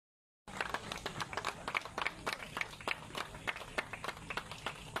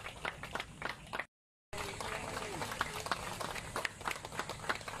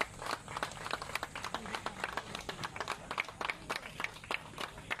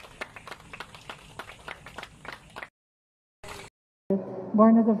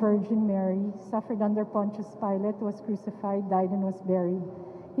born of the Virgin Mary, suffered under Pontius Pilate, was crucified, died, and was buried.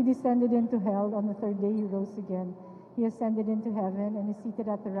 He descended into hell. On the third day he rose again. He ascended into heaven and is seated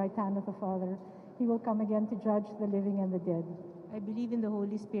at the right hand of the Father. He will come again to judge the living and the dead. I believe in the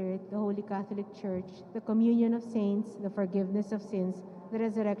Holy Spirit, the Holy Catholic Church, the communion of saints, the forgiveness of sins, the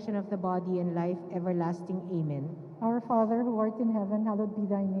resurrection of the body, and life everlasting. Amen. Our Father, who art in heaven, hallowed be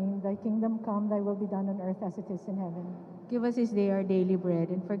thy name. Thy kingdom come, thy will be done on earth as it is in heaven. Give us this day our daily bread,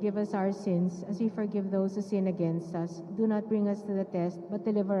 and forgive us our sins, as we forgive those who sin against us. Do not bring us to the test, but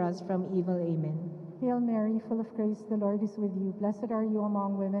deliver us from evil. Amen. Hail Mary, full of grace, the Lord is with you. Blessed are you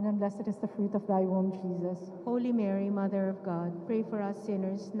among women, and blessed is the fruit of thy womb, Jesus. Holy Mary, Mother of God, pray for us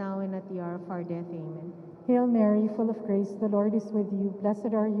sinners, now and at the hour of our death. Amen. Hail Mary, full of grace, the Lord is with you.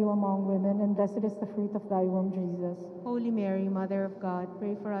 Blessed are you among women, and blessed is the fruit of thy womb, Jesus. Holy Mary, Mother of God,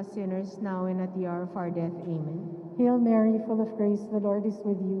 pray for us sinners, now and at the hour of our death. Amen. Hail Mary, full of grace, the Lord is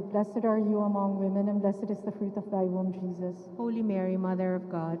with you. Blessed are you among women, and blessed is the fruit of thy womb, Jesus. Holy Mary, Mother of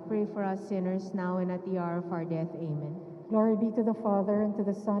God, pray for us sinners, now and at the hour of our death. Amen. Glory be to the Father, and to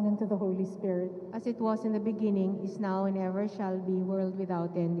the Son, and to the Holy Spirit. As it was in the beginning, is now, and ever shall be, world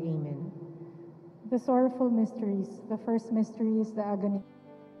without end. Amen. The sorrowful mysteries. The first mystery is the agony.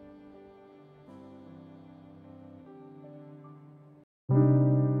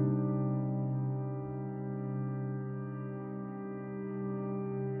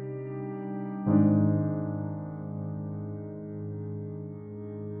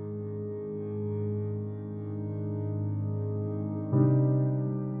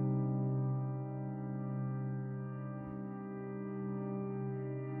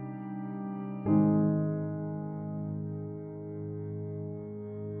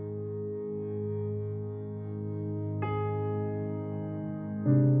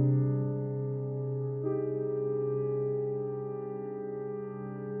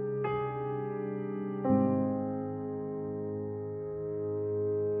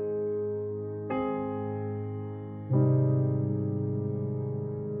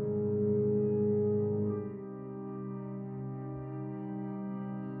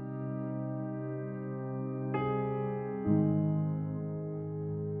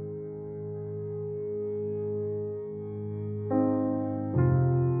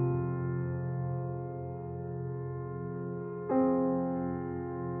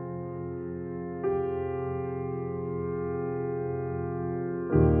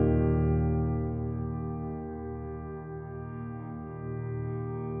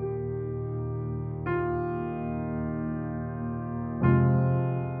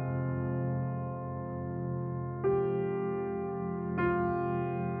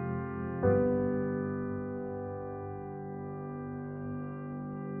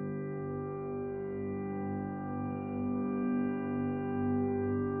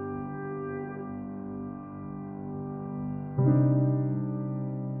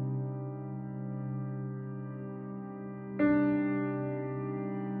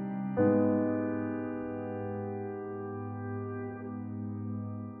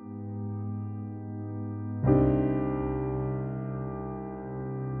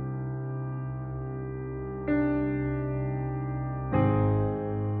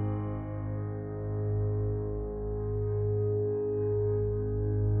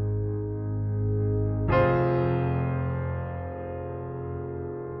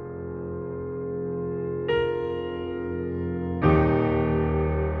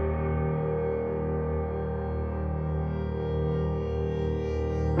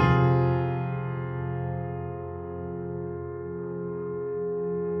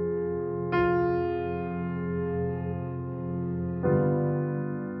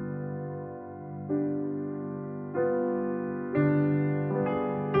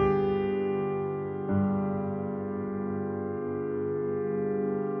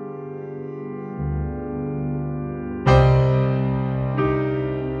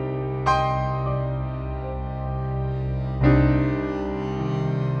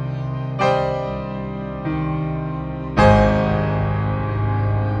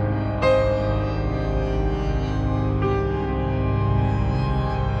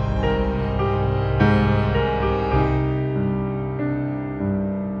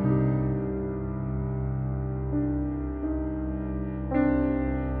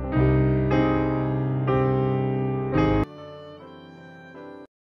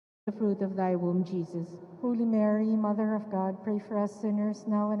 The fruit of thy womb, Jesus. Holy Mary, Mother of God, pray for us sinners,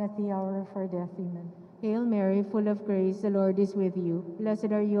 now and at the hour of our death. Amen. Hail Mary, full of grace, the Lord is with you.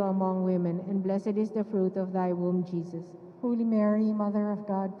 Blessed are you among women, and blessed is the fruit of thy womb, Jesus. Holy Mary, Mother of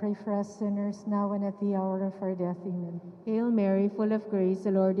God, pray for us sinners, now and at the hour of our death. Amen. Hail Mary, full of grace,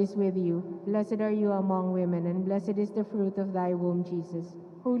 the Lord is with you. Blessed are you among women, and blessed is the fruit of thy womb, Jesus.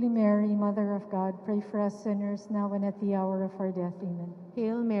 Holy Mary, Mother of God, pray for us sinners, now and at the hour of our death. Amen.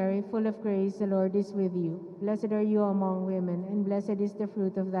 Hail Mary, full of grace, the Lord is with you. Blessed are you among women, and blessed is the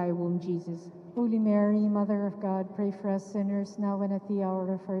fruit of thy womb, Jesus. Holy Mary, Mother of God, pray for us sinners, now and at the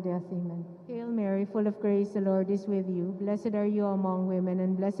hour of our death. Amen. Hail Mary, full of grace, the Lord is with you. Blessed are you among women,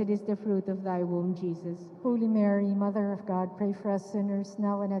 and blessed is the fruit of thy womb, Jesus. Holy Mary, Mother of God, pray for us sinners,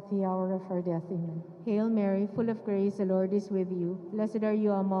 now and at the hour of our death. Amen. Hail Mary, full of grace, the Lord is with you. Blessed are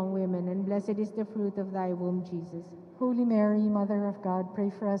you among women, and blessed is the fruit of thy womb, Jesus. Holy Mary, Mother of God, pray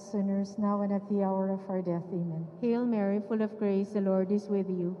for us sinners, now and at the hour of our death. Amen. Hail Mary, full of grace, the Lord is with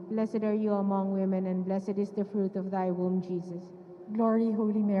you. Blessed are you among women, and blessed is the fruit of thy womb, Jesus. Glory,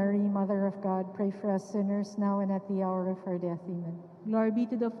 Holy Mary, Mother of God, pray for us sinners, now and at the hour of our death. Amen. Glory be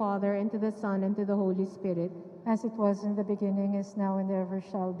to the Father, and to the Son, and to the Holy Spirit. As it was in the beginning, is now, and ever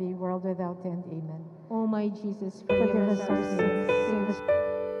shall be, world without end. Amen. O my Jesus, Forgive us our sins, save us